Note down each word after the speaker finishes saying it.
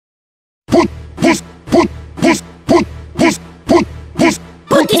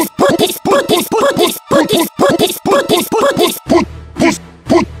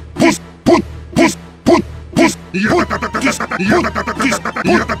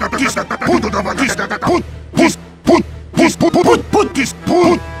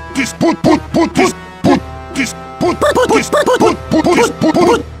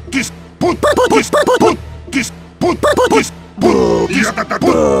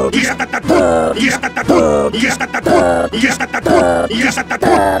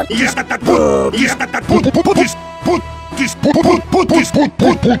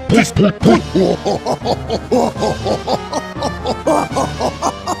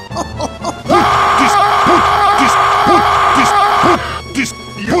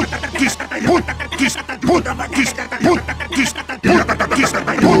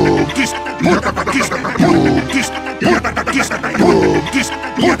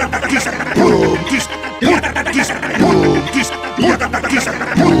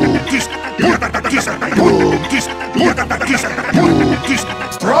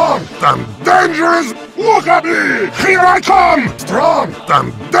Strong and dangerous, look at me! Here I come! Strong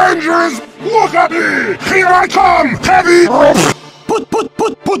and dangerous, look at me! Here I come! Heavy! Put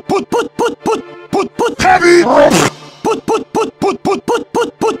heavy!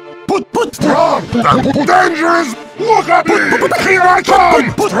 Put strong and dangerous, look at me! Here I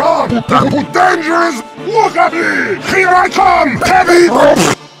come! Strong and dangerous, look at me! Here I come! Heavy!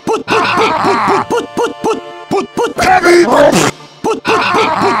 Put heavy!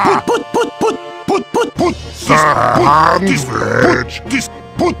 Sandwich!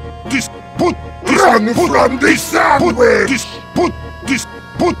 Run from the sandwich!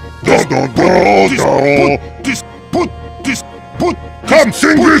 Come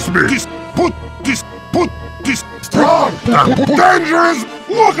sing with me! Strong and dangerous,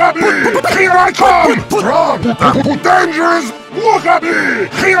 look at me! Here I come! Strong and dangerous, look at me!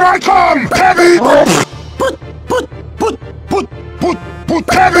 Here I come! Heavy! Put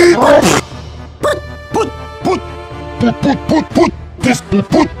heavy!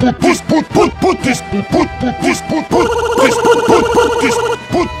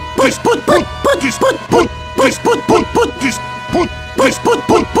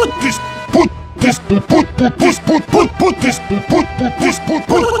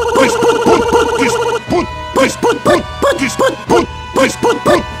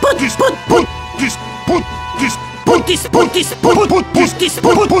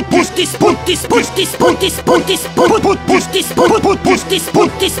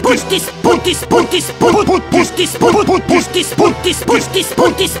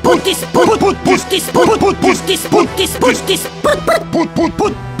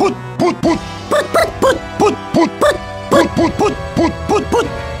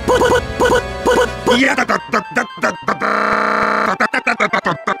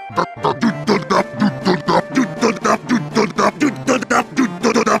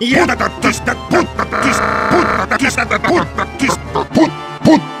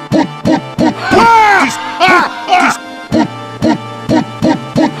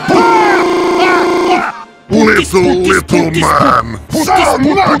 Little man! So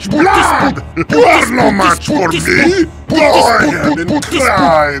much blood! You are no match for me! Go ahead and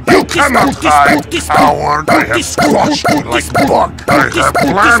cry! You cannot hide, coward! I have squashed you like bug! I have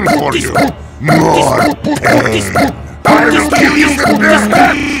planned for you! More pain! I will kill you with this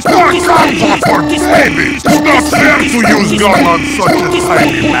hand! More comfort for baby! It's not fair to use gun on such a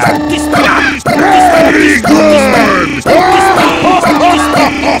tiny man! Very good!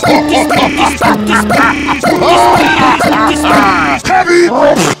 Heavy!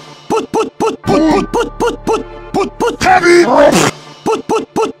 Heavy!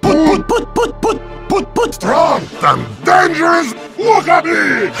 Strong and dangerous, look at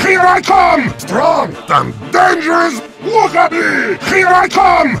me! Here I come! Strong and dangerous, look at me! Here I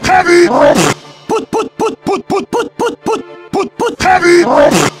come! Heavy! Heavy!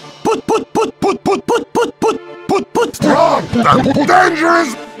 Strong and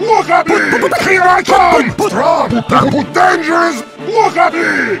dangerous, look at me! Here I come! Strong and dangerous, look at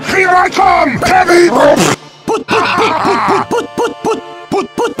me! Here I come! Heavy!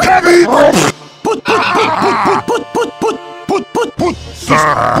 Heavy!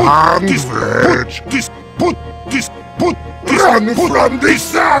 Sandwich! Run from the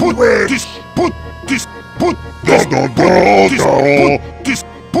sandwich!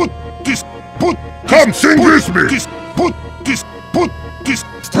 Come sing with me!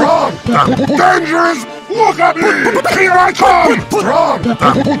 Strong and dangerous, look at me! Here I come! Strong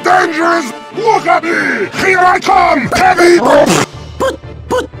and dangerous, look at me! Here I come! Heavy!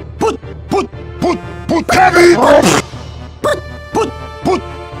 Heavy!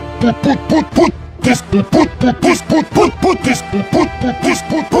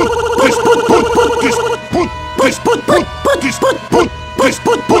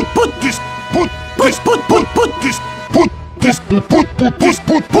 Put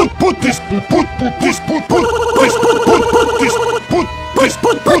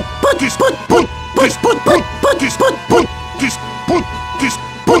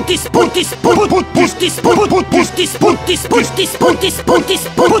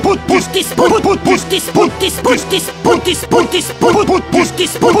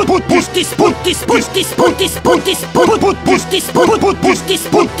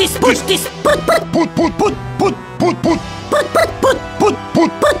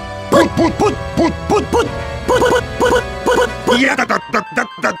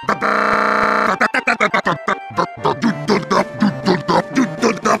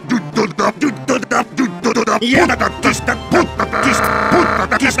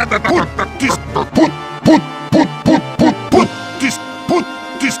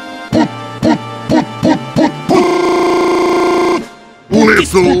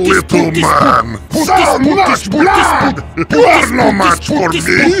Little man! So much blood! You are no match for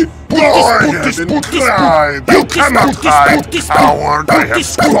me! Go ahead and cry! You cannot hide, coward! I have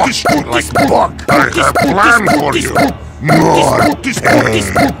squashed you like bug! I have planned for you! More pain!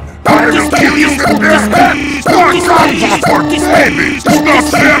 I will kill you with this hand! More guns for baby! It's not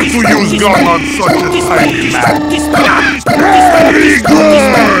fair to use gun on such a tiny man! Very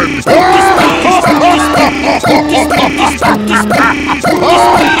good!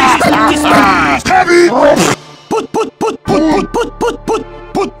 Heavy!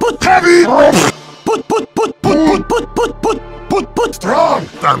 Heavy! Strong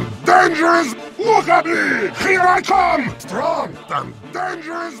and dangerous! Look at me! Here I come! Strong and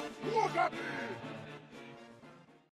dangerous! Look at me!